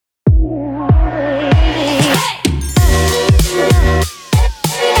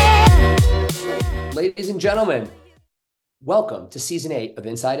Ladies and gentlemen, welcome to season 8 of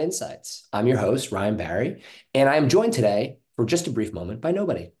Inside Insights. I'm your host, Ryan Barry, and I am joined today for just a brief moment by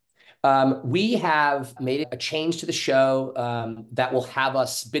nobody. We have made a change to the show that will have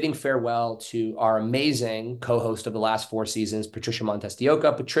us bidding farewell to our amazing co-host of the last 4 seasons, Patricia Montes de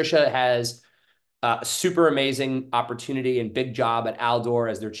Oca. Patricia has a super amazing opportunity and big job at Aldor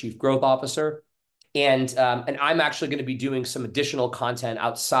as their Chief Growth Officer. And I'm actually going to be doing some additional content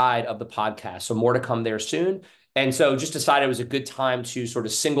outside of the podcast. So more to come there soon. And so just decided it was a good time to sort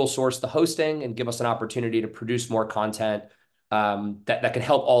of single source the hosting and give us an opportunity to produce more content that can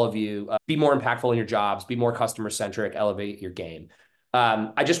help all of you be more impactful in your jobs, be more customer centric, elevate your game.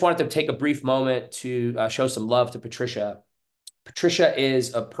 I just wanted to take a brief moment to show some love to Patricia. Patricia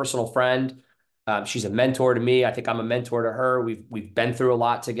is a personal friend. She's a mentor to me. I think I'm a mentor to her. We've been through a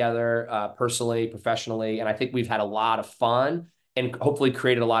lot together, personally, professionally, and I think we've had a lot of fun and hopefully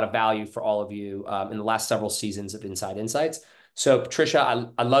created a lot of value for all of you in the last several seasons of Inside Insights. So,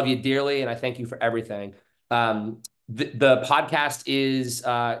 Patricia, I love you dearly, and I thank you for everything. The podcast is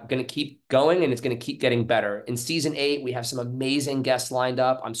going to keep going, and it's going to keep getting better. In season 8, we have some amazing guests lined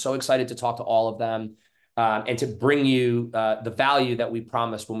up. I'm so excited to talk to all of them. And to bring you the value that we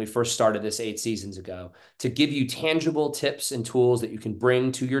promised when we first started this 8 seasons ago, to give you tangible tips and tools that you can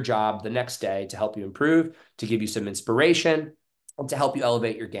bring to your job the next day to help you improve, to give you some inspiration, and to help you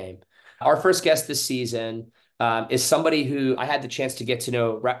elevate your game. Our first guest this season is somebody who I had the chance to get to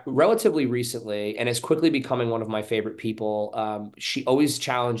know relatively recently and is quickly becoming one of my favorite people. She always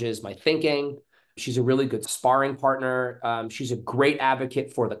challenges my thinking. She's a really good sparring partner. She's a great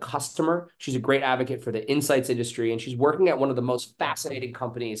advocate for the customer. She's a great advocate for the insights industry. And she's working at one of the most fascinating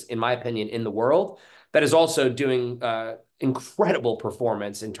companies, in my opinion, in the world that is also doing incredible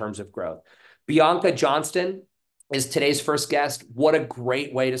performance in terms of growth. Bianca Johnston is today's first guest. What a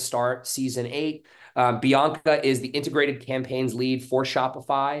great way to start season 8. Bianca is the integrated campaigns lead for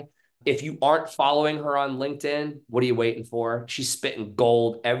Shopify. If you aren't following her on LinkedIn, what are you waiting for? She's spitting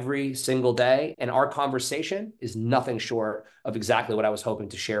gold every single day. And our conversation is nothing short of exactly what I was hoping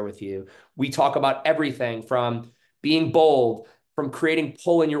to share with you. We talk about everything from being bold, from creating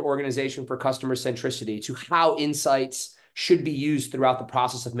pull in your organization for customer centricity, to how insights should be used throughout the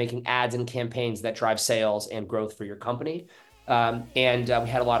process of making ads and campaigns that drive sales and growth for your company. And we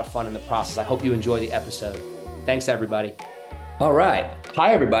had a lot of fun in the process. I hope you enjoy the episode. Thanks, everybody. All right.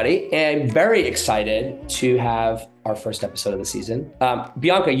 Hi, everybody. And I'm very excited to have our first episode of the season.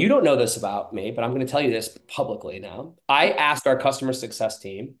 Bianca, you don't know this about me, but I'm going to tell you this publicly now. I asked our customer success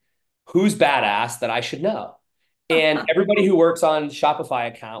team, who's badass that I should know? And everybody who works on Shopify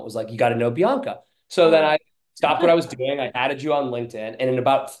account was like, you got to know Bianca. So then I stopped what I was doing. I added you on LinkedIn. And in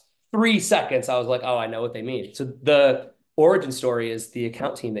about 3 seconds, I was like, oh, I know what they mean. So the origin story is the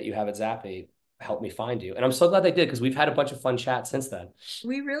account team that you have at Zappy helped me find you. And I'm so glad they did, because we've had a bunch of fun chats since then.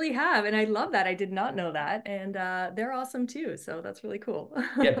 We really have. And I love that. I did not know that. And they're awesome too. So that's really cool.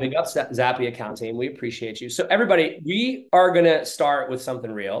 Yeah, big up Zappy account team. We appreciate you. So everybody, we are going to start with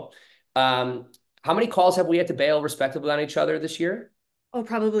something real. How many calls have we had to bail respectively on each other this year? Oh,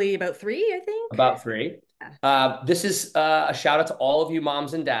 probably about 3, I think. About 3. This is a shout out to all of you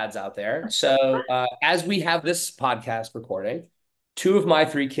moms and dads out there. So as we have this podcast recording, 2 of my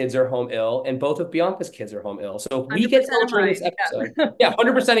 3 kids are home ill, and both of Bianca's kids are home ill. So if we get culture in this episode, yeah,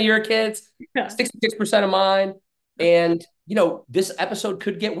 100% of your kids, 66% of mine. And, this episode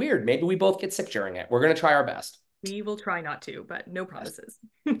could get weird. Maybe we both get sick during it. We're going to try our best. We will try not to, but no promises.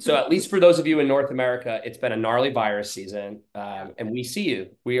 So at least for those of you in North America, it's been a gnarly virus season, and we see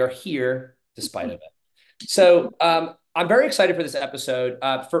you. We are here despite of it. So I'm very excited for this episode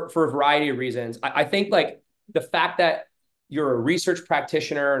for a variety of reasons. I think like the fact that you're a research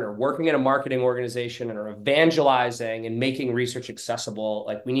practitioner and are working in a marketing organization and are evangelizing and making research accessible,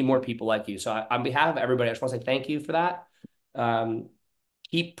 like we need more people like you. So on behalf of everybody, I just want to say thank you for that.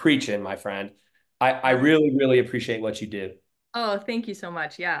 Keep preaching, my friend. I really, really appreciate what you do. Oh, thank you so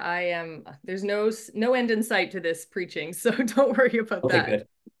much. Yeah, I am. There's no end in sight to this preaching, so don't worry about that. Good.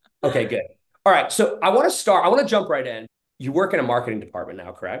 Okay, good. All right. So I want to jump right in. You work in a marketing department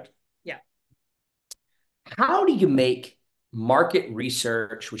now, correct? Yeah. How do you make market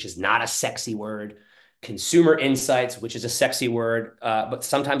research, which is not a sexy word, consumer insights, which is a sexy word, but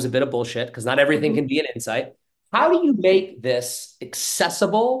sometimes a bit of bullshit because not everything can be an insight. How do you make this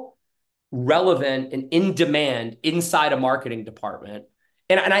accessible, relevant, and in demand inside a marketing department?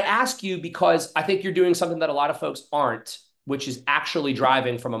 And I ask you because I think you're doing something that a lot of folks aren't, which is actually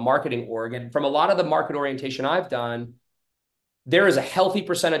driving from a marketing org. And from a lot of the market orientation I've done, there is a healthy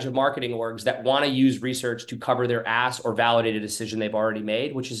percentage of marketing orgs that want to use research to cover their ass or validate a decision they've already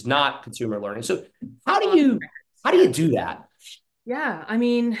made, which is not consumer learning. So how do you do that? Yeah, I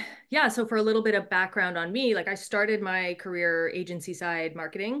mean, yeah. So for a little bit of background on me, like I started my career agency side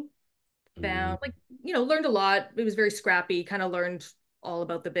marketing, Mm, found like, learned a lot. It was very scrappy, kind of learned all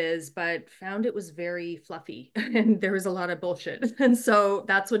about the biz, but found it was very fluffy and there was a lot of bullshit. And so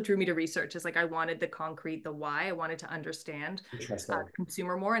that's what drew me to research is like I wanted the concrete, the why. I wanted to understand Interesting. the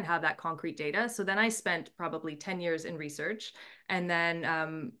consumer more and have that concrete data. So then I spent probably 10 years in research and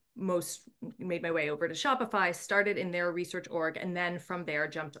then most made my way over to Shopify, started in their research org, and then from there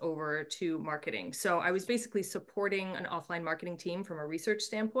jumped over to marketing. So I was basically supporting an offline marketing team from a research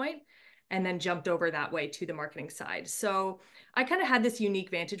standpoint and then jumped over that way to the marketing side. So I kind of had this unique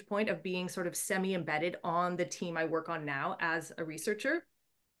vantage point of being sort of semi-embedded on the team I work on now as a researcher,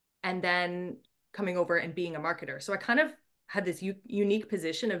 and then coming over and being a marketer. So I kind of had this unique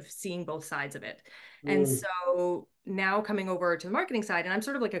position of seeing both sides of it. And Mm, so now coming over to the marketing side, and I'm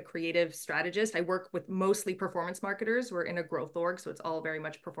sort of like a creative strategist. I work with mostly performance marketers. We're in a growth org, so it's all very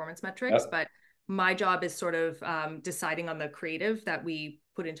much performance metrics, yep. but my job is sort of deciding on the creative that we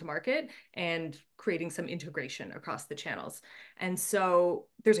put into market and creating some integration across the channels. And so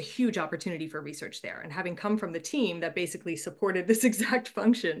there's a huge opportunity for research there. And having come from the team that basically supported this exact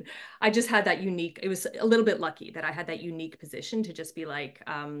function, I just had that unique, it was a little bit lucky that I had that unique position to just be like,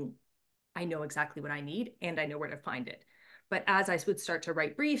 I know exactly what I need and I know where to find it. But as I would start to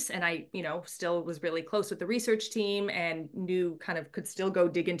write briefs and I, still was really close with the research team and knew kind of could still go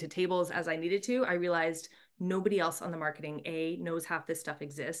dig into tables as I needed to, I realized nobody else on the marketing, A, knows half this stuff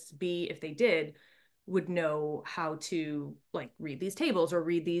exists. B, if they did, would know how to like read these tables or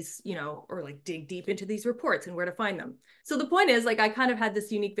read these, or like dig deep into these reports and where to find them. So the point is like I kind of had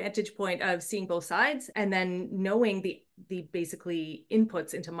this unique vantage point of seeing both sides and then knowing the basically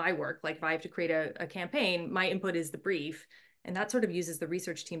inputs into my work. Like if I have to create a campaign, my input is the brief and that sort of uses the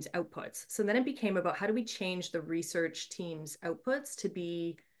research team's outputs. So then it became about how do we change the research team's outputs to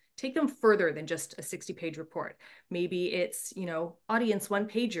be take them further than just a 60-page report. Maybe it's, audience one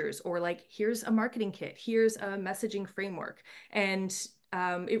pagers or like, here's a marketing kit, here's a messaging framework. And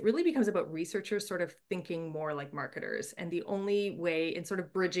it really becomes about researchers sort of thinking more like marketers. And the only way in sort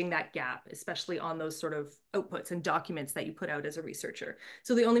of bridging that gap, especially on those sort of outputs and documents that you put out as a researcher.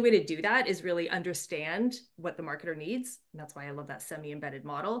 So the only way to do that is really understand what the marketer needs. And that's why I love that semi-embedded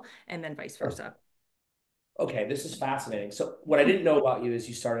model and then vice versa. Okay, this is fascinating. So what I didn't know about you is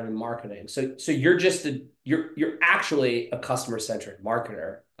you started in marketing. So you're actually a customer centric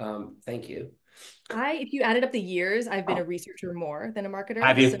marketer. Thank you. If you added up the years, I've been a Oh, researcher more than a have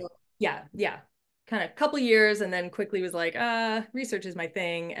marketer. So you? yeah, kind of couple years and then quickly was like, research is my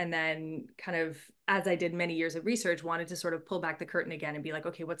thing. And then kind of as I did many years of research, wanted to sort of pull back the curtain again and be like,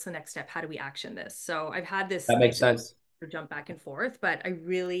 okay, what's the next step? How do we action this? So I've had this That makes sense. jump back and forth, but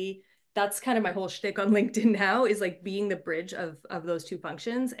that's kind of my whole shtick on LinkedIn now is like being the bridge of those two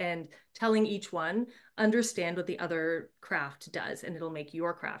functions and telling each one, understand what the other craft does, and it'll make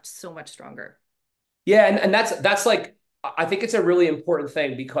your craft so much stronger. Yeah, and that's like I think it's a really important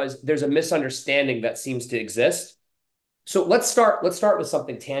thing because there's a misunderstanding that seems to exist. So let's start with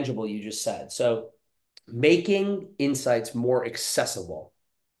something tangible you just said. So making insights more accessible.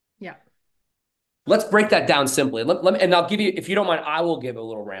 Yeah. Let's break that down simply. And I'll give you, if you don't mind, I will give a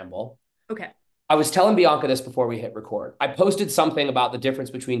little ramble. Okay. I was telling Bianca this before we hit record. I posted something about the difference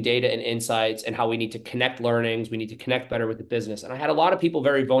between data and insights and how we need to connect learnings. We need to connect better with the business. And I had a lot of people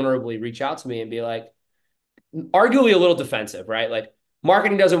very vulnerably reach out to me and be like, arguably a little defensive, right? Like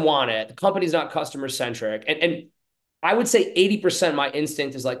marketing doesn't want it. The company's not customer centric. And I would say 80% of my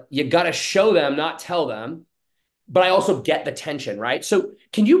instinct is like, you got to show them, not tell them. But I also get the tension, right? So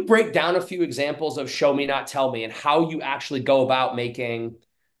can you break down a few examples of show me, not tell me, and how you actually go about making,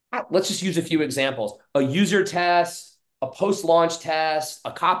 let's just use a few examples, a user test, a post-launch test,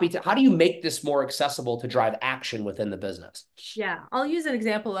 a copy test. How do you make this more accessible to drive action within the business? Yeah, I'll use an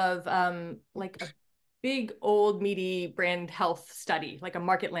example of like a big old meaty brand health study, like a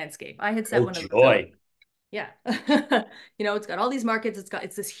market landscape. I had set Oh, one of those up. joy. Yeah. It's got all these markets.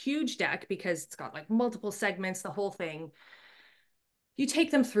 It's this huge deck because it's got like multiple segments, the whole thing. You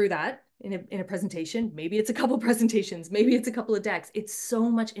take them through that in a presentation. Maybe it's a couple presentations, maybe it's a couple of decks. It's so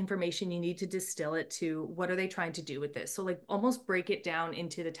much information. You need to distill it to what are they trying to do with this? So like almost break it down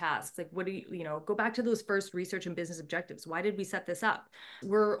into the tasks. Like what do go back to those first research and business objectives. Why did we set this up?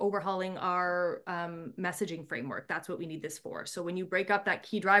 We're overhauling our messaging framework. That's what we need this for. So when you break up that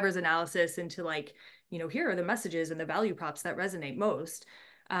key drivers analysis into like, here are the messages and the value props that resonate most.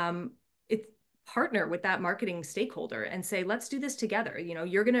 It's partner with that marketing stakeholder and say, let's do this together.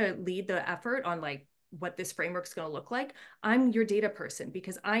 You're going to lead the effort on like what this framework's going to look like. I'm your data person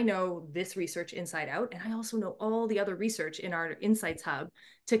because I know this research inside out. And I also know all the other research in our Insights Hub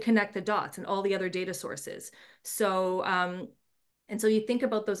to connect the dots and all the other data sources. So, and so you think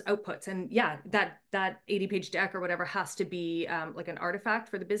about those outputs, and yeah, that 80-page deck or whatever has to be like an artifact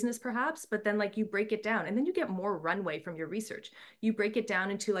for the business perhaps, but then like you break it down and then you get more runway from your research. You break it down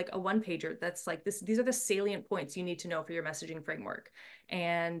into like a one-pager that's like this, these are the salient points you need to know for your messaging framework.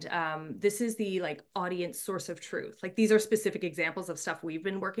 And this is the like audience source of truth. Like these are specific examples of stuff we've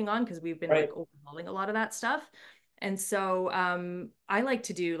been working on because we've been Right. like overhauling a lot of that stuff. And so I like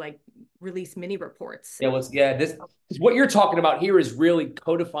to do like release mini reports. This what you're talking about here is really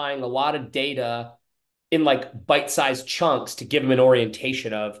codifying a lot of data in like bite-sized chunks to give them an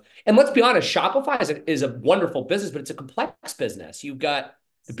orientation of. And let's be honest, Shopify is a wonderful business, but it's a complex business. You've got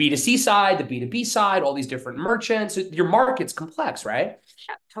the B2C side, the B2B side, all these different merchants. Your market's complex, right?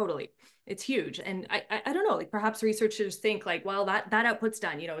 Yeah, totally. It's huge. And I don't know, like perhaps researchers think like, well, that output's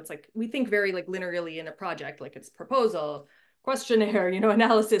done. It's like we think very like linearly in a project, like it's proposal, questionnaire,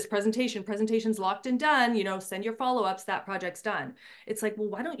 analysis, presentation's locked and done, send your follow-ups, that project's done. It's like, well,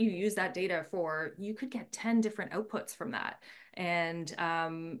 why don't you use that data you could get 10 different outputs from that.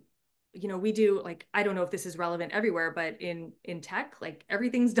 And we do like, I don't know if this is relevant everywhere, but in tech, like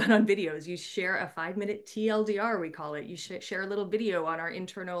everything's done on videos. You share a 5-minute TLDR, we call it. You share a little video on our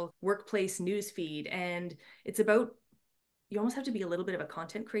internal workplace news feed. And it's about, you almost have to be a little bit of a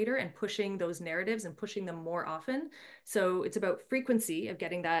content creator and pushing those narratives and pushing them more often. So it's about frequency of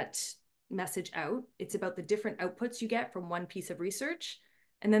getting that message out. It's about the different outputs you get from one piece of research.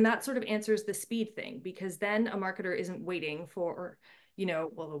 And then that sort of answers the speed thing, because then a marketer isn't waiting for,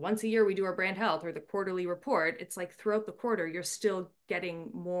 well, once a year we do our brand health or the quarterly report. It's like throughout the quarter, you're still getting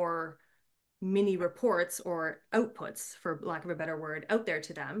more mini reports or outputs, for lack of a better word, out there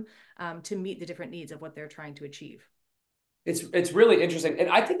to them to meet the different needs of what they're trying to achieve. It's really interesting. And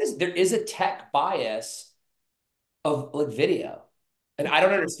I think there is a tech bias of like video. And I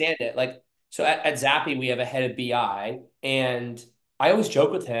don't understand it. Like, so at Zappy, we have a head of BI, and I always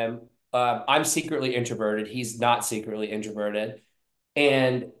joke with him. I'm secretly introverted. He's not secretly introverted.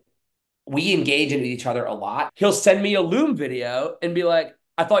 And we engage into each other a lot. He'll send me a Loom video and be like,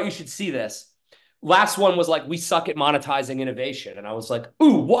 I thought you should see this. Last one was like, we suck at monetizing innovation. And I was like,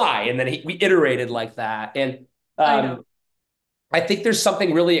 ooh, why? And then we iterated like that. And I know. I think there's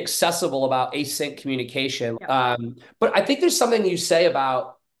something really accessible about async communication. Yeah. But I think there's something you say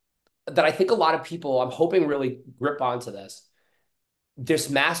about that I think a lot of people, I'm hoping, really grip onto this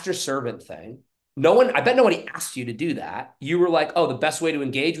master servant thing. I bet nobody asked you to do that. You were like, oh, the best way to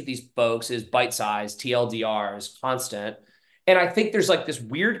engage with these folks is bite size, TLDRs, constant. And I think there's like this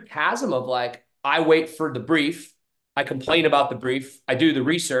weird chasm of like, I wait for the brief, I complain about the brief, I do the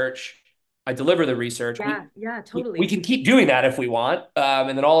research, I deliver the research. Yeah, totally. We can keep doing that if we want.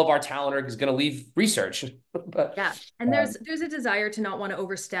 And then all of our talent is going to leave research. But yeah. And there's a desire to not want to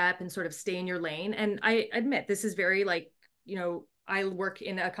overstep and sort of stay in your lane. And I admit this is very like, I work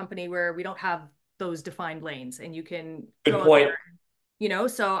in a company where we don't have those defined lanes, and you can Good point.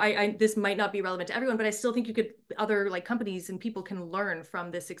 So I this might not be relevant to everyone, but I still think other like companies and people can learn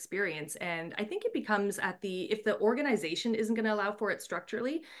from this experience. And I think it becomes if the organization isn't going to allow for it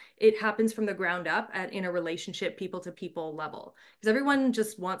structurally, it happens from the ground up in a relationship, people to people level, because everyone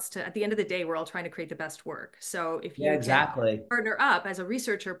just wants to, at the end of the day, we're all trying to create the best work. So if you exactly partner up as a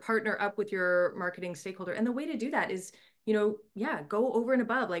researcher, partner up with your marketing stakeholder. And the way to do that is, go over and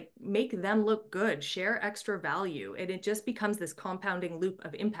above, like make them look good, share extra value. And it just becomes this compounding loop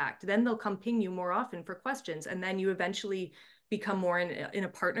of impact. Then they'll come ping you more often for questions. And then you eventually become more in a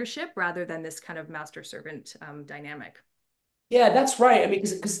partnership rather than this kind of master servant dynamic. Yeah, that's right. I mean,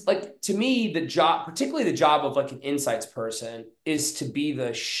 because like to me, the job, particularly the job of like an insights person, is to be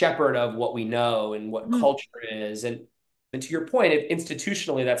the shepherd of what we know and what culture is. And to your point, if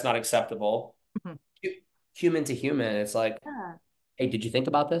institutionally that's not acceptable, human to human, it's like, hey, did you think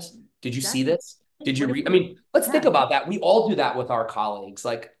about this? Did you see this? Did you read? I mean, let's think about that. We all do that with our colleagues.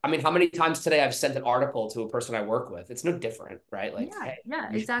 Like, I mean, how many times today I've sent an article to a person I work with? It's no different, right? Like, hey,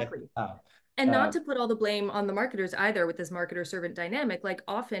 exactly. And not to put all the blame on the marketers either with this marketer servant dynamic. Like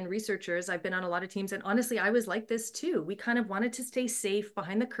often researchers, I've been on a lot of teams, and honestly, I was like this too. We kind of wanted to stay safe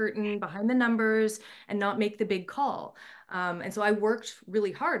behind the curtain, behind the numbers, and not make the big call. And so I worked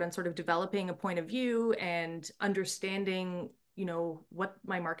really hard on sort of developing a point of view and understanding, what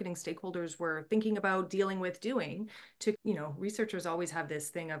my marketing stakeholders were thinking about, dealing with, doing to, researchers always have this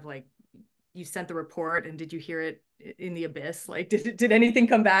thing of like, you sent the report and did you hear it in the abyss? Like, did anything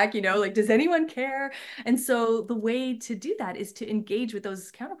come back? Like, does anyone care? And so the way to do that is to engage with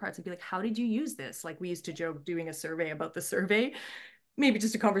those counterparts and be like, how did you use this? Like, we used to joke doing a survey about the survey. Maybe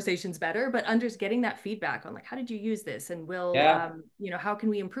just a conversation's better, but getting that feedback on like, how did you use this? And Yeah. how can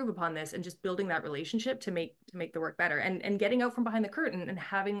we improve upon this? And just building that relationship to make the work better, and getting out from behind the curtain and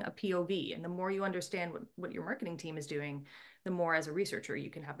having a POV. And the more you understand what your marketing team is doing, the more as a researcher you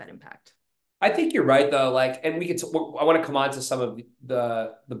can have that impact. I think you're right though. Like, and I want to come on to some of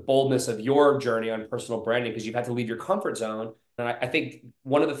the boldness of your journey on personal branding because you've had to leave your comfort zone. And I think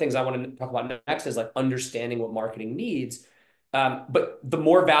one of the things I want to talk about next is like understanding what marketing needs. But the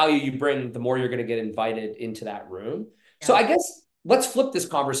more value you bring, the more you're going to get invited into that room. So Yeah. I guess let's flip this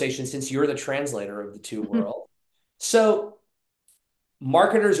conversation since you're the translator of the two worlds. So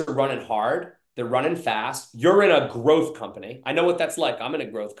marketers are running hard. They're running fast. You're in a growth company. I know what that's like. I'm in a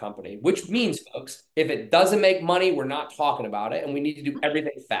growth company, which means, folks, if it doesn't make money, we're not talking about it, and we need to do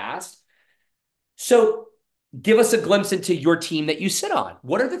everything fast. So give us a glimpse into your team that you sit on.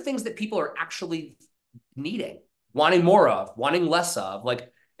 What are the things that people are actually needing, wanting more of, wanting less of? Like,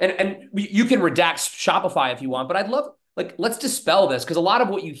 and you can redact Shopify if you want, but I'd love, like, let's dispel this because a lot of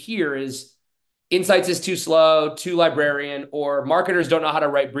what you hear is insights is too slow, too librarian, or marketers don't know how to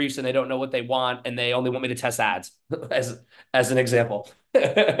write briefs and they don't know what they want and they only want me to test ads as an example.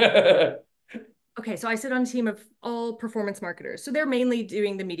 Okay, so I sit on a team of all performance marketers. So they're mainly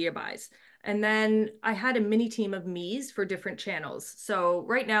doing the media buys. And then I had a mini team of me's for different channels. So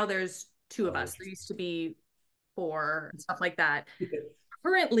right now there's two of us. There used to be four and stuff like that.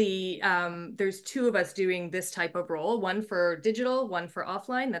 Currently, there's two of us doing this type of role, one for digital, one for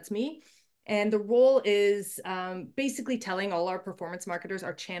offline. That's me. And the role is basically telling all our performance marketers,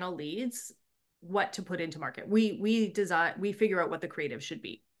 our channel leads, what to put into market. We figure out what the creative should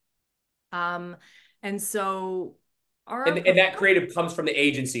be. And so and that creative comes from the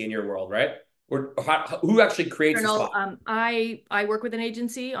agency in your world, right? Or who actually creates the spot? I work with an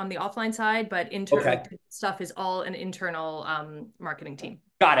agency on the offline side, but internal stuff is all an internal marketing team.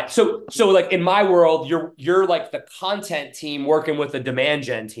 Got it. So like in my world, you're like the content team working with the demand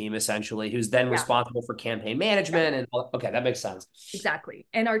gen team essentially, who's then responsible for campaign management and okay, that makes sense. Exactly.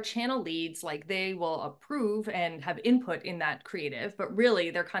 And our channel leads, like they will approve and have input in that creative, but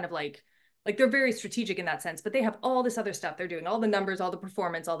really they're kind of like they're very strategic in that sense, but they have all this other stuff. They're doing all the numbers, all the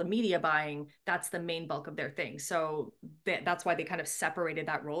performance, all the media buying. That's the main bulk of their thing. So that's why they kind of separated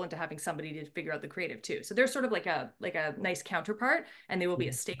that role into having somebody to figure out the creative too. So they're sort of like a nice counterpart, and they will be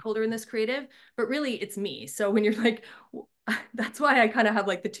a stakeholder in this creative, but really it's me. So when you're like, that's why I kind of have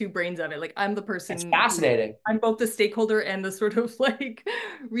like the two brains of it. Like I'm the person. It's fascinating. I'm both the stakeholder and the sort of like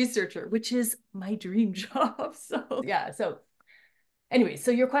researcher, which is my dream job. So yeah. So anyway, so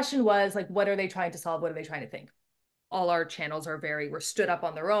your question was like, what are they trying to solve? What are they trying to think? All our channels we're stood up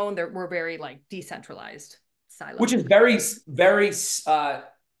on their own. We're very like decentralized, siloed. Which is very, very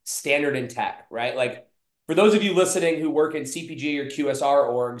standard in tech, right? Like for those of you listening who work in CPG or QSR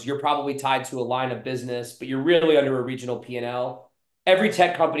orgs, you're probably tied to a line of business, but you're really under a regional P&L. Every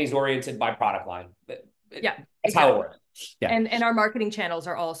tech company is oriented by product line. Yeah, that's how it works. Yeah. And our marketing channels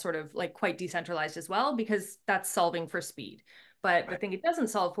are all sort of like quite decentralized as well, because that's solving for speed. But the thing it doesn't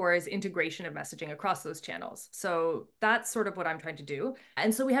solve for is integration of messaging across those channels. So that's sort of what I'm trying to do.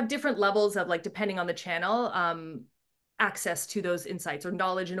 And so we have different levels of like, depending on the channel, access to those insights or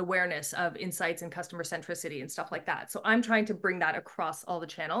knowledge and awareness of insights and customer centricity and stuff like that. So I'm trying to bring that across all the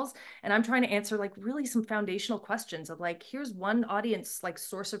channels, and I'm trying to answer like really some foundational questions of like, here's one audience like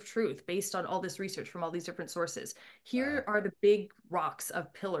source of truth based on all this research from all these different sources. Here are the big rocks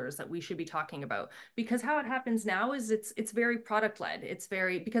of pillars that we should be talking about, because how it happens now is it's very product led. It's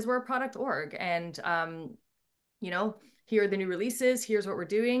very, because we're a product org, and here are the new releases, here's what we're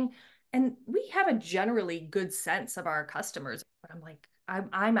doing. And we have a generally good sense of our customers. But I'm like,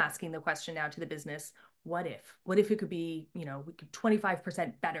 I'm asking the question now to the business, what if it could be, we could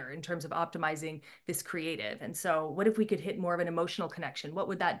 25% better in terms of optimizing this creative? And so what if we could hit more of an emotional connection? What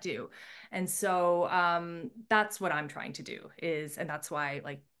would that do? And so that's what I'm trying to do and that's why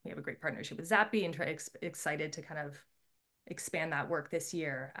like we have a great partnership with Zappy, and excited to kind of expand that work this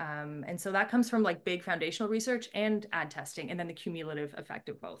year. And so that comes from like big foundational research and ad testing, and then the cumulative effect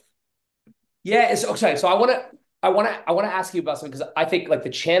of both. Yeah, it's okay. So I want to ask you about something, because I think like the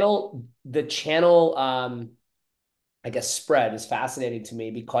channel I guess spread is fascinating to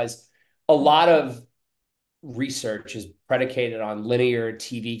me, because a lot of research is predicated on linear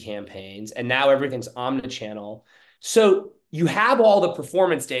TV campaigns, and now everything's omnichannel. So you have all the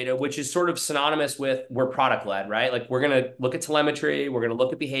performance data, which is sort of synonymous with we're product led, right? Like we're going to look at telemetry, we're going to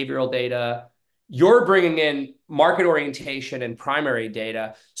look at behavioral data. You're bringing in market orientation and primary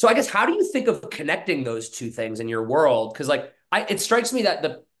data. So I guess how do you think of connecting those two things in your world? Because like it strikes me that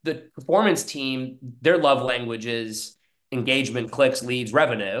the performance team, their love language is engagement, clicks, leads,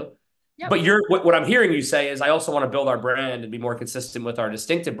 revenue. Yep. But what I'm hearing you say is I also want to build our brand and be more consistent with our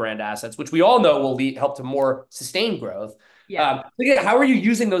distinctive brand assets, which we all know will help to more sustained growth. Yeah. Yeah, how are you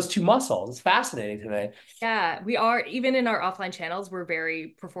using those two muscles? It's fascinating to me. Yeah, we are even in our offline channels, we're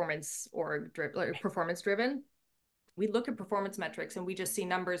very performance driven. We look at performance metrics and we just see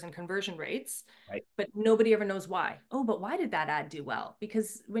numbers and conversion rates, Right. but nobody ever knows why. Oh, but why did that ad do well?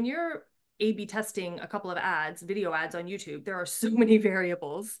 Because when you're A/B testing a couple of ads, video ads on YouTube, there are so many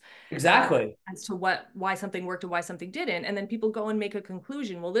variables Exactly. as to why something worked and why something didn't. And then people go and make a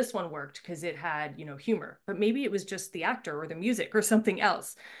conclusion. Well, this one worked because it had, humor, but maybe it was just the actor or the music or something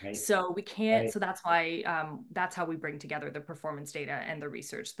else. Right. So we can't. Right. So that's why that's how we bring together the performance data and the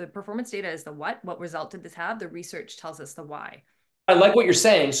research. The performance data is the what result did this have? The research tells us the why. I like what you're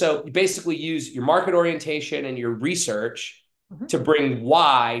saying. So you basically use your market orientation and your research to bring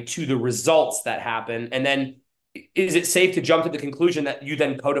why to the results that happen. And then is it safe to jump to the conclusion that you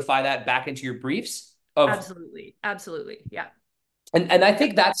then codify that back into your briefs of Absolutely. Yeah. and I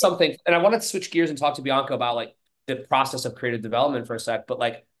think that's something, and I wanted to switch gears and talk to Bianca about like the process of creative development for a sec, but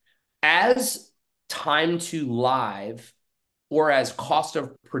like as time to live or as cost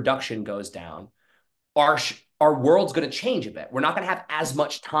of production goes down, our world's going to change a bit. We're not going to have as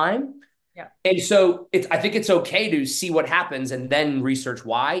much time. Yeah. And so I think it's okay to see what happens and then research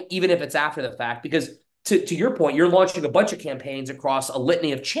why, even if it's after the fact, because to your point, you're launching a bunch of campaigns across a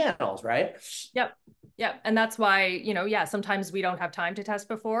litany of channels, right? Yep. Yep. And that's why, yeah, sometimes we don't have time to test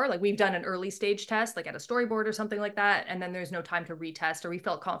before. Like we've done an early stage test, like at a storyboard or something like that. And then there's no time to retest or we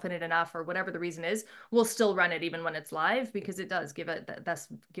felt confident enough or whatever the reason is. We'll still run it even when it's live because it does give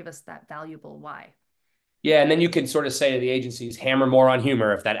us that valuable why. Yeah. And then you can sort of say to the agencies, hammer more on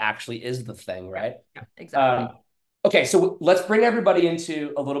humor if that actually is the thing, right? Yeah, exactly. Okay. So let's bring everybody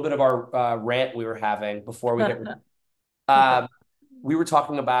into a little bit of our rant we were having before we get. We were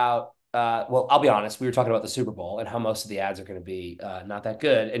talking about, well, I'll be honest, we were talking about the Super Bowl and how most of the ads are going to be not that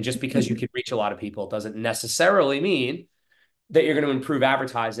good. And just because you can reach a lot of people doesn't necessarily mean that you're going to improve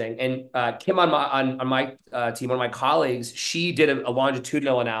advertising. And Kim on my team, one of my colleagues, she did a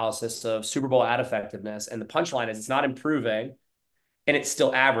longitudinal analysis of Super Bowl ad effectiveness. And the punchline is it's not improving and it's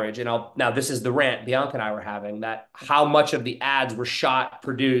still average. And now this is the rant Bianca and I were having, that how much of the ads were shot,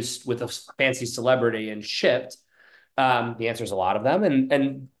 produced with a fancy celebrity and shipped. The answer is a lot of them,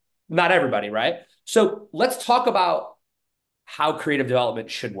 and not everybody, right? So let's talk about how creative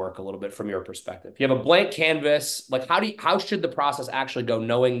development should work a little bit from your perspective. You have a blank canvas. Like how should the process actually go,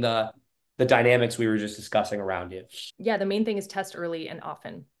 knowing the dynamics we were just discussing around you? Yeah, the main thing is test early and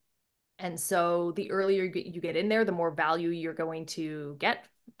often. And so the earlier you get in there, the more value you're going to get.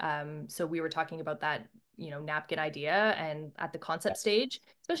 So we were talking about that, napkin idea and at the concept stage,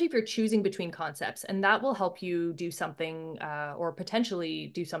 especially if you're choosing between concepts, and that will help you do something or potentially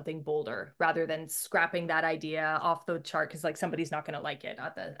do something bolder rather than scrapping that idea off the chart because like somebody's not going to like it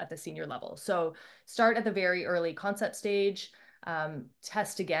at the senior level. So start at the very early concept stage,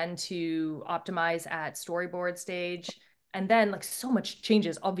 test again to optimize at storyboard stage. And then like so much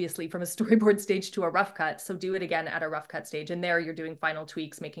changes obviously from a storyboard stage to a rough cut. So do it again at a rough cut stage. And there you're doing final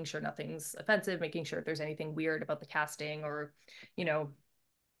tweaks, making sure nothing's offensive, making sure if there's anything weird about the casting or,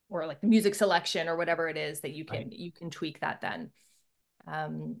 or like the music selection or whatever it is that you can tweak that then.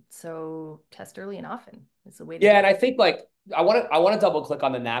 So test early and often is the way to Yeah, and I think like I want to double click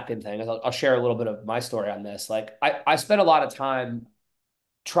on the napkin thing. I'll share a little bit of my story on this. Like I spent a lot of time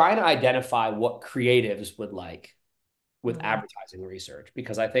trying to identify what creatives would like with advertising research,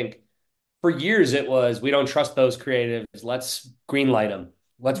 because I think for years it was, we don't trust those creatives. Let's green light them.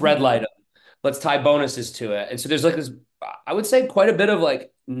 Let's red light them. Let's tie bonuses to it. And so there's like this, I would say quite a bit of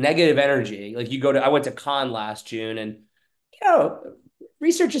like negative energy. Like I went to Cannes last June and,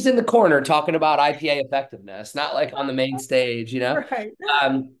 research is in the corner talking about IPA effectiveness, not like on the main stage, Right.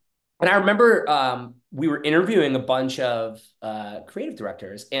 And I remember we were interviewing a bunch of creative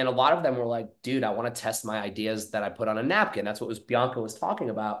directors, and a lot of them were like, dude, I want to test my ideas that I put on a napkin. That's what Bianca was talking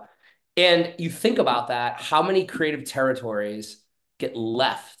about. And you think about that, how many creative territories get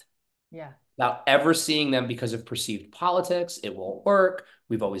left without ever seeing them because of perceived politics? It won't work.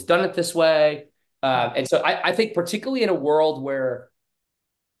 We've always done it this way. And so I think particularly in a world where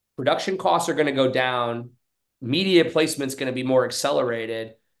production costs are going to go down, media placement's going to be more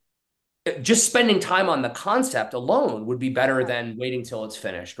accelerated, just spending time on the concept alone would be better Yeah, than waiting till it's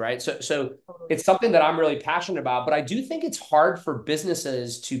finished, right? So totally. it's something that I'm really passionate about, but I do think it's hard for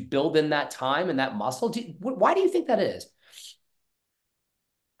businesses to build in that time and that muscle. Why do you think that is?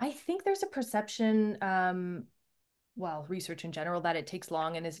 I think there's a perception, well, research in general, that it takes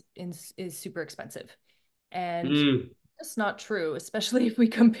long and is super expensive. And Mm, that's not true, especially if we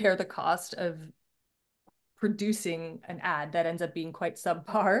compare the cost of producing an ad that ends up being quite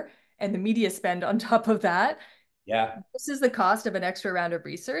subpar and the media spend on top of that. yeah. This is the cost of an extra round of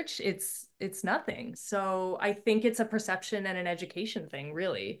research. It's nothing. So I think it's a perception and an education thing,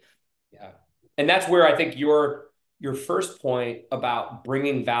 really. Yeah. And that's where I think your first point about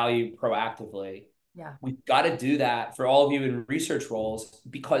bringing value proactively, Yeah. we've got to do that for all of you in research roles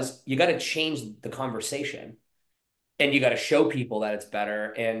because you got to change the conversation and you got to show people that it's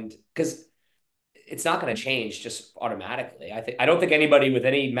better. And because it's not going to change just automatically. I don't think anybody with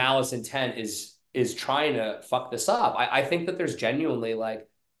any malice intent is trying to fuck this up. I think that there's genuinely like,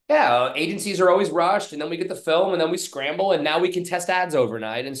 yeah, agencies are always rushed, and then we get the film, and then we scramble, and now we can test ads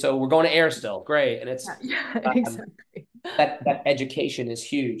overnight, and so we're going to air still, great, and Yeah, it's yeah, um, exactly. that education is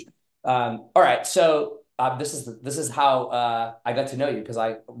huge. All right, so this is how I got to know you because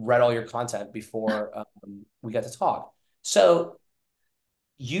I read all your content before we got to talk. So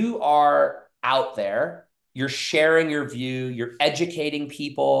you are out there, you're sharing your view, you're educating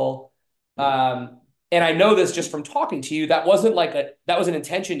people. And I know this just from talking to you, that was an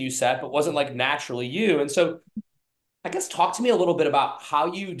intention you set, but wasn't like naturally you. And so I guess talk to me a little bit about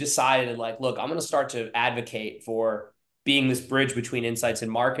how you decided, like, look, I'm going to start to advocate for being this bridge between insights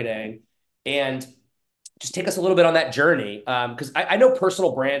and marketing. And just take us a little bit on that journey. Because I know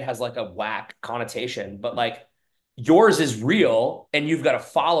personal brand has like a whack connotation, but like yours is real and you've got a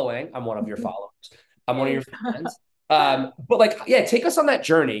following. I'm one of your followers. I'm one of Yay. your fans. But like, yeah, take us on that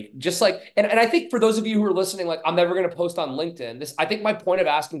journey. Just like, and I think for those of you who are listening, like, I'm never going to post on LinkedIn. I think my point of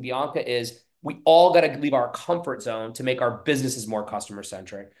asking Bianca is we all got to leave our comfort zone to make our businesses more customer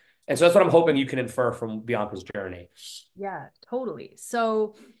centric. And so that's what I'm hoping you can infer from Bianca's journey. Yeah, totally.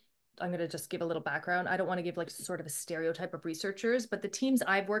 So I'm going to just give a little background. I don't want to give like sort of a stereotype of researchers, but the teams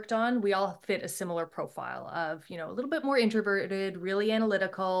I've worked on, we all fit a similar profile of, a little bit more introverted, really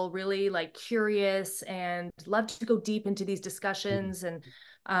analytical, really like curious and love to go deep into these discussions and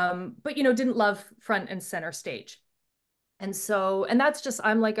but didn't love front and center stage. And that's just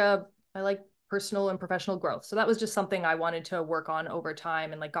I like personal and professional growth. So that was just something I wanted to work on over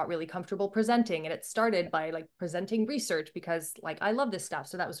time and like got really comfortable presenting. And it started by like presenting research because like I love this stuff.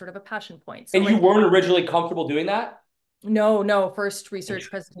 So that was sort of a passion point. So And you like weren't originally comfortable doing that? no, first research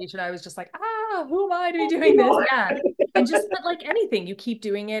presentation, I was just like, who am I to be doing this? Yeah. And just but like anything, you keep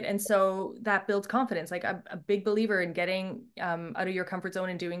doing it. And so that builds confidence. Like I'm a big believer in getting out of your comfort zone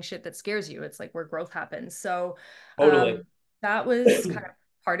and doing shit that scares you. It's like where growth happens. So Totally. that was kind of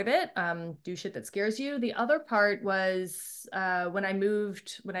part of it. Do shit that scares you. The other part was when I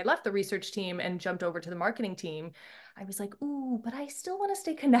left the research team and jumped over to the marketing team, I was like, ooh, but I still want to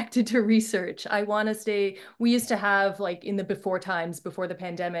stay connected to research. I want to stay. We used to have like in the before times, before the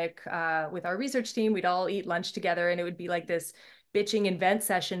pandemic, with our research team, we'd all eat lunch together and it would be like this bitching and vent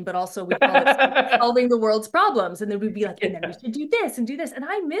session, but also we'd call it solving the world's problems. And then we'd be like, and then we should do this and do this. And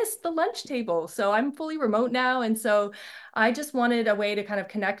I missed the lunch table. So I'm fully remote now. And so I just wanted a way to kind of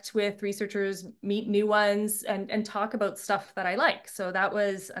connect with researchers, meet new ones, and talk about stuff that I like. So that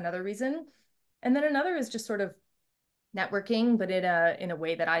was another reason. And then another is just sort of networking, but in a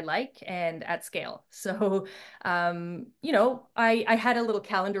way that I like and at scale. So, I had a little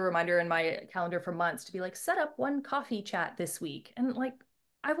calendar reminder in my calendar for months to be like, set up one coffee chat this week, and like,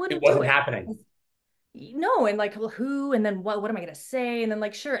 I It wouldn't do wasn't it. happening. No, and like, well, who, and then what am I gonna say? And then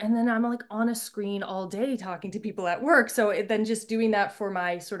like, sure, and then I'm like on a screen all day talking to people at work. So then just doing that for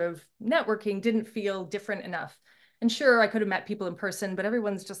my sort of networking didn't feel different enough. And sure, I could have met people in person, but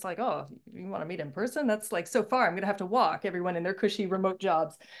everyone's just like, oh, you want to meet in person? That's like so far. I'm gonna have to walk. Everyone in their cushy remote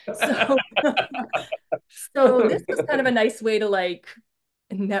jobs. So, so this was kind of a nice way to like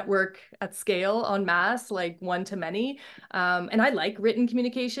network at scale en masse, like one to many. And I like written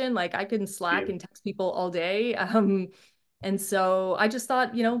communication. Like I can Slack and text people all day. And so I just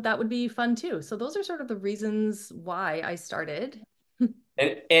thought, that would be fun too. So those are sort of the reasons why I started.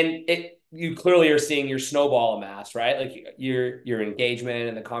 And you clearly are seeing your snowball amass, right? Like your engagement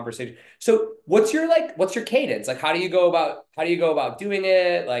and the conversation. So what's your cadence? Like how do you go about doing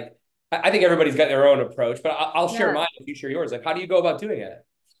it? Like I think everybody's got their own approach, but I'll share Yeah. mine if you share yours. Like how do you go about doing it?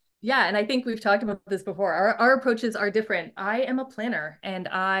 Yeah, and I think we've talked about this before. Our approaches are different. I am a planner and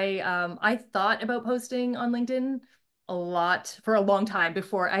I thought about posting on LinkedIn a lot for a long time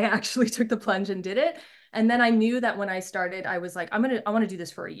before I actually took the plunge and did it. And then I knew that when I started, I was like, I want to do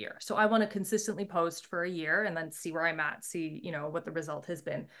this for a year. So I want to consistently post for a year and then see where I'm at, see, what the result has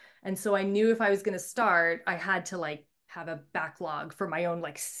been. And so I knew if I was going to start, I had to like have a backlog for my own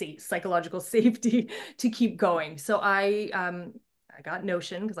like psychological safety to keep going. So I got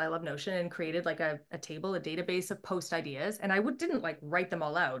Notion because I love Notion and created like a table, a database of post ideas. And I didn't like write them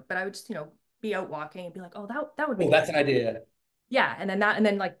all out, but I would just, be out walking and be like, oh, that would be Oh, good. that's an idea. Yeah, and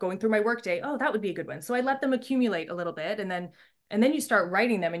then like going through my workday, oh, that would be a good one. So I let them accumulate a little bit, and then you start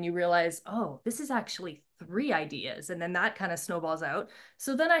writing them and you realize, oh, this is actually three ideas, and then that kind of snowballs out.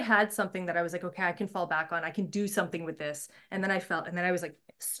 So then I had something that I was like, okay, I can fall back on. I can do something with this. And then I was like,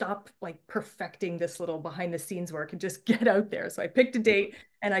 stop like perfecting this little behind the scenes work and just get out there. So I picked a date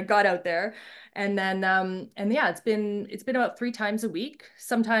and I got out there, and yeah, it's been about three times a week,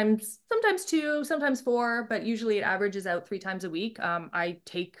 sometimes two, sometimes four, but usually it averages out three times a week. I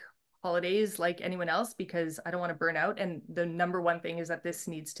take holidays like anyone else because I don't want to burn out, and the number one thing is that this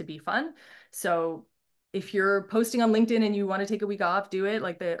needs to be fun. So if you're posting on LinkedIn and you want to take a week off, do it.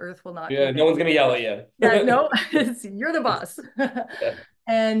 Like the earth will not Yeah, give no in. one's gonna yell at you. Yeah, no, you're the boss. Yeah,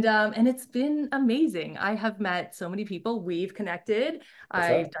 And it's been amazing. I have met so many people. We've connected. that's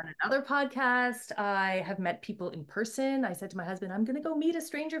I've right. done another podcast. I have met people in person. I said to my husband, I'm going to go meet a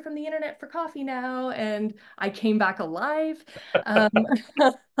stranger from the internet for coffee now. And I came back alive. Um,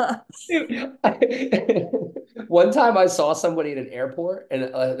 One time I saw somebody at an airport,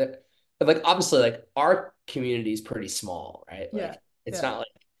 and like obviously like our community is pretty small, right? yeah, Like it's yeah. not like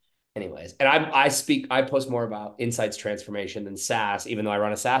anyways. And I post more about insights transformation than SaaS, even though I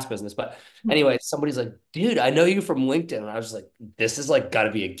run a SaaS business. But anyway, somebody's like, dude, I know you from LinkedIn. And I was like, this is like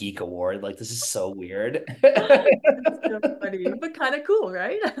gotta be a geek award. Like this is so weird. It's so funny, but kind of cool,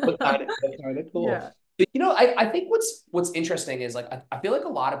 right? But kind of cool. Yeah. But, I think what's interesting is like I feel like a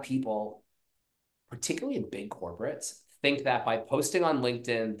lot of people, particularly in big corporates, think that by posting on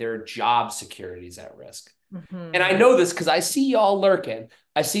LinkedIn, their job security is at risk. And I Hmm. know this because I see y'all lurking.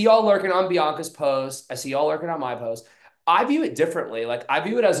 I see y'all lurking on Bianca's post. I see y'all lurking on my post. I view it differently. Like I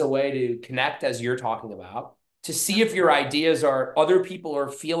view it as a way to connect, as you're talking about, to see if your ideas are other people are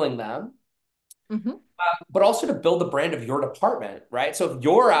feeling them, Hmm. but also to build the brand of your department, right? So if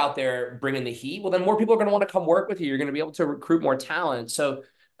you're out there bringing the heat, well, then more people are going to want to come work with you. You're going to be able to recruit more talent. So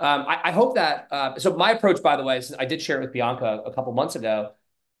I hope that. So my approach, by the way, since I did share it with Bianca a couple months ago,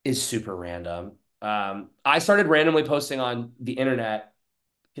 is super random. I started randomly posting on the internet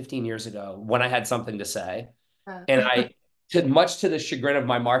 15 years ago when I had something to say. And much to the chagrin of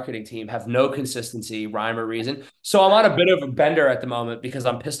my marketing team, have no consistency, rhyme, or reason. So I'm on a bit of a bender at the moment because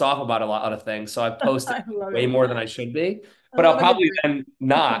I'm pissed off about a lot of things. So I posted I love way it. more than I should be. I But I'll love a good probably then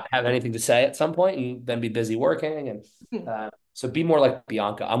not have anything to say at some point and then be busy working. And break. so be more like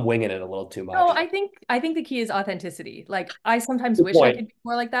Bianca. I'm winging it a little too No, much. I think the key is authenticity. Like I sometimes Good wish I point. could be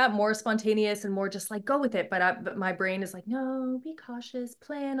more like that, more spontaneous and more just like go with it. But my brain is like, no, be cautious,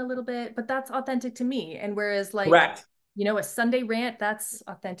 plan a little bit. But that's authentic to me. And whereas like, Correct. a Sunday rant, that's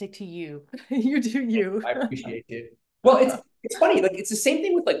authentic to you. You do you. I appreciate it. Well, it's funny. Like it's the same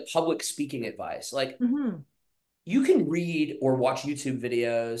thing with like public speaking advice. Like Hmm. you can read or watch YouTube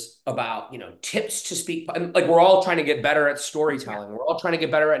videos about, tips to speak. Like we're all trying to get better at Yeah. storytelling. We're all trying to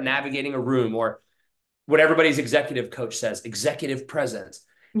get better at navigating a room, or what everybody's executive coach says, executive presence.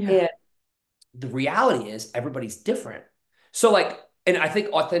 Yeah. And the reality is everybody's different. So like, and I think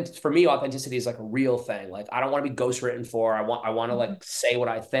for me, authenticity is like a real thing. Like I don't want to be ghost written for. I want to Mhm. like say what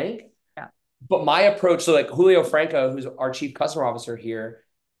I think. Yeah. But my approach, so like Julio Franco, who's our chief customer officer here,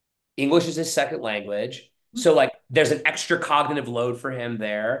 English is his second language. So like there's an extra cognitive load for him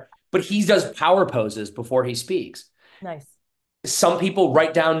there, but he does power poses before he speaks. Nice. Some people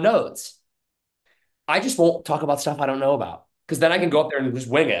write down notes. I just won't talk about stuff I don't know about because then I can go up there and just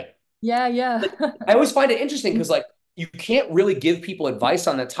wing it. Yeah, yeah. Like, I always find it interesting because like you can't really give people advice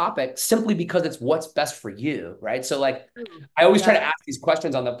on that topic simply because it's what's best for you, right? So like True. I always try Yeah. to ask these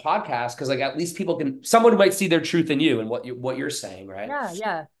questions on the podcast because like at least someone might see their truth in you and what you're saying, right? Yeah,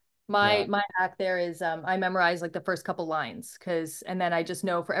 yeah. Yeah. My hack there is I memorize like the first couple lines because and then I just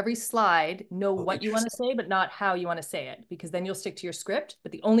know for every slide, know Oh, what you want to interesting. say, but not how you want to say it, because then you'll stick to your script.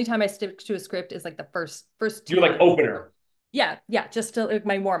 But the only time I stick to a script is like the first two You're like lines. opener. Yeah, yeah, just to like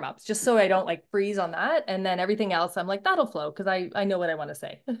my warm-ups, just so I don't like freeze on that. And then everything else, I'm like, that'll flow because I know what I want to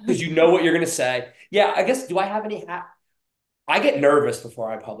say. Because you know what you're going to say. Yeah, I guess, do I have any I get nervous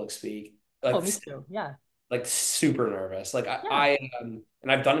before I public speak. Oh, Like me too. Yeah. like super nervous. Like Yeah.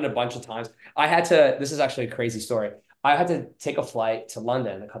 and I've done it a bunch of times. I had to, this is actually a crazy story. I had to take a flight to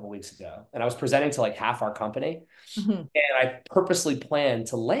London a couple weeks ago, and I was presenting to like half our company, Mhm. and I purposely planned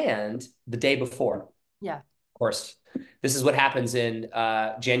to land the day before. Yeah. Of course, this is what happens in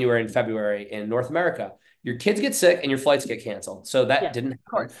January and February in North America. Your kids get sick and your flights get canceled. So Yeah, that didn't of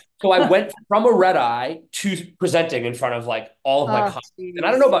happen. course. So I went from a red eye to presenting in front of like all of my Oh, colleagues. And I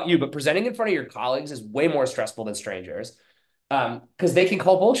don't know jeez. about you, but presenting in front of your colleagues is way more stressful than strangers. Because they can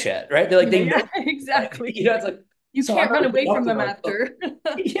call bullshit, right? They're like, Yeah, they know, yeah, exactly. it's like, You so I'm can't run not good away enough from to them like, oh, after.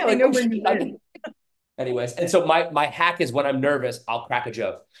 yeah, They like, know oh where shit. you've been. Anyways, and so my hack is when I'm nervous, I'll crack a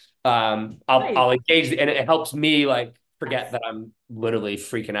joke. Nice. I'll engage, and it helps me like forget Yes. that I'm literally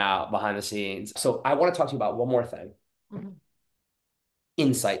freaking out behind the scenes. So I want to talk to you about one more thing: Mhm.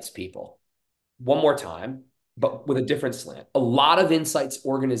 insights people. One more time, but with a different slant. A lot of insights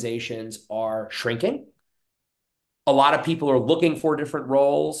organizations are shrinking. A lot of people are looking for different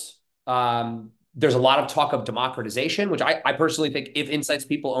roles. There's a lot of talk of democratization, which I personally think if insights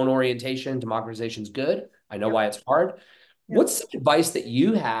people own orientation, democratization is good. I know Yep. why it's hard. Yep. What's some advice that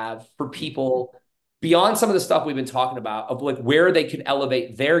you have for people beyond some of the stuff we've been talking about of like where they could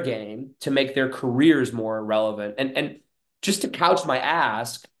elevate their game to make their careers more relevant? And just to couch my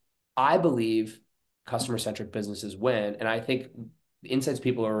ask, I believe customer-centric businesses win. And I think insights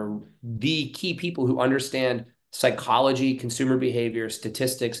people are the key people who understand psychology, consumer behavior,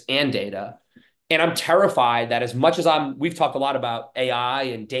 statistics, and data. And I'm terrified that as much as we've talked a lot about AI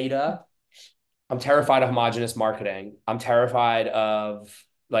and data, I'm terrified of homogenous marketing. I'm terrified of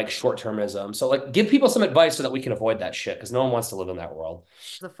like short-termism. So like give people some advice so that we can avoid that shit because no one wants to live in that world.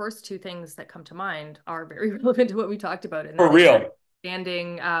 The first two things that come to mind are very relevant to what we talked about, and For that is real.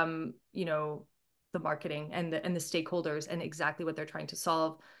 understanding, the marketing and the stakeholders and exactly what they're trying to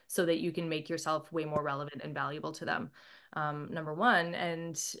solve, so that you can make yourself way more relevant and valuable to them. Number one,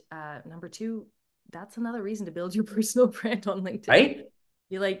 and number two, that's another reason to build your personal brand on LinkedIn. Right?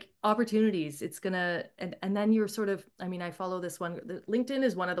 You like opportunities. It's gonna, and then you're sort of, I mean, I follow this one. LinkedIn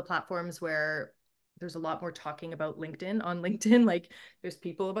is one of the platforms where there's a lot more talking about LinkedIn on LinkedIn. Like there's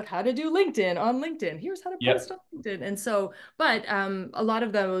people about how to do LinkedIn on LinkedIn. Here's how to post Yep. on LinkedIn. And so, but a lot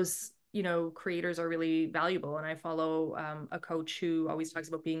of those, creators are really valuable. And I follow a coach who always talks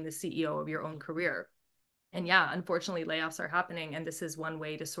about being the CEO of your own career. And yeah, unfortunately, layoffs are happening. And this is one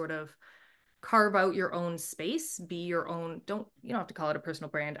way to sort of carve out your own space, be your own, you don't have to call it a personal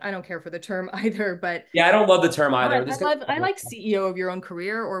brand. I don't care for the term either, but Yeah, I don't love the term I, either. I This love, I guy. like CEO of your own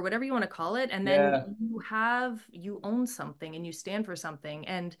career or whatever you want to call it. And then Yeah. you own something and you stand for something.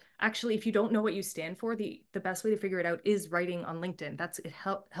 And actually, if you don't know what you stand for, the best way to figure it out is writing on LinkedIn.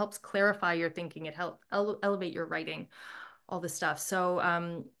 Helps clarify your thinking. It helps elevate your writing, all this stuff.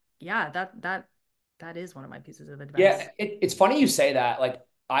 So yeah, that is one of my pieces of advice. Yeah, it's funny you say that. Like,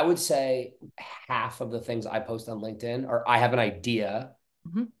 I would say half of the things I post on LinkedIn are I have an idea.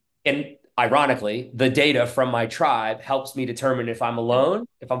 Mhm. And ironically, the data from my tribe helps me determine if I'm Yeah. alone,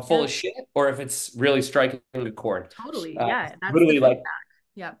 if I'm full Yeah. of shit, or if it's really striking a chord. Totally. Yeah. That's the Literally, like, feedback.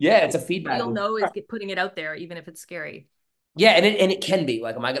 Yeah. yeah, it's a What feedback you'll loop. know is putting it out there, even if it's scary. Yeah, and it can be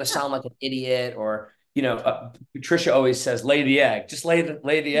like, am I going to Yeah. sound like an idiot? Or, Patricia always says, lay the egg, just lay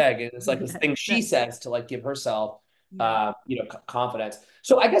the egg. And it's like this thing she says to like give herself, Yeah. confidence.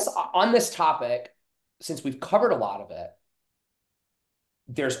 So I guess on this topic, since we've covered a lot of it,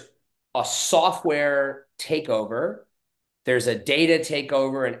 there's a software takeover, there's a data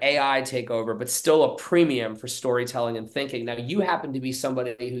takeover, an AI takeover, but still a premium for storytelling and thinking. Now, you happen to be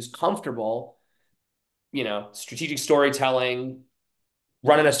somebody who's comfortable, strategic storytelling,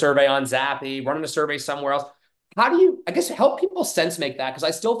 running a survey on Zappy, running a survey somewhere else. How do you, I guess, help people sense make that? Because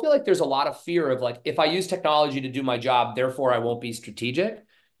I still feel like there's a lot of fear of like, if I use technology to do my job, therefore I won't be strategic.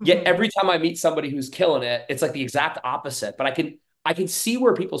 Yet Mhm. every time I meet somebody who's killing it, it's like the exact opposite. But I can see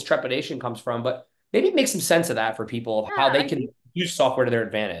where people's trepidation comes from, but maybe make some sense of that for people of how Yeah. they can use software to their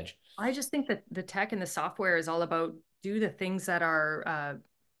advantage. I just think that the tech and the software is all about do the things that are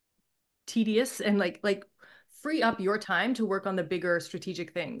tedious and like free up your time to work on the bigger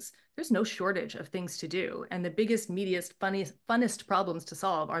strategic things. There's no shortage of things to do, and the biggest, meatiest, funniest, funnest problems to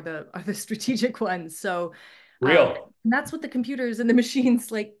solve are the strategic ones. So, Real. and that's what the computers and the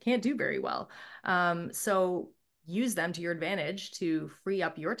machines like can't do very well. So use them to your advantage to free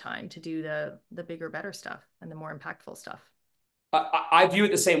up your time to do the bigger, better stuff and the more impactful stuff. I view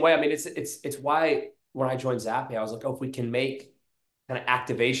it the same way. I mean, it's why when I joined Zappy, I was like, oh, if we can make kind of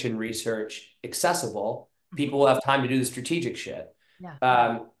activation research accessible, Mhm. people will have time to do the strategic shit.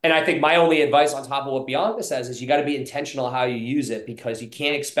 Yeah. And I think my only advice on top of what Bianca says is you got to be intentional how you use it because you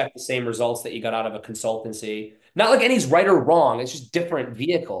can't Yeah. expect the same results that you got out of a consultancy. Not like any's right or wrong. It's just different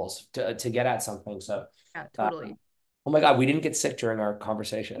vehicles to get at something. So Yeah, uh, totally. Oh my God, we didn't get sick during our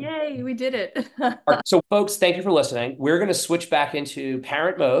conversation. Yay, we did it. All right, so folks, thank you for listening. We're going to switch back into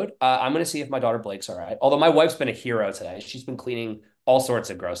parent mode. I'm going to see if my daughter Blake's all right. Although my wife's been a hero today. She's been cleaning all sorts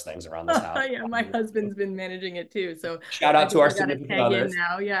of gross things around this house. Yeah, my husband's been managing it too. So Shout I out to think our I gotta significant tag in others.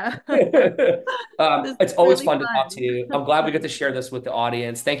 now. Yeah. This It's is always really fun to talk to fun. you. I'm glad we get to share this with the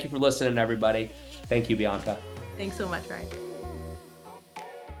audience. Thank you for listening, everybody. Thank you, Bianca. Thanks so much, Ryan.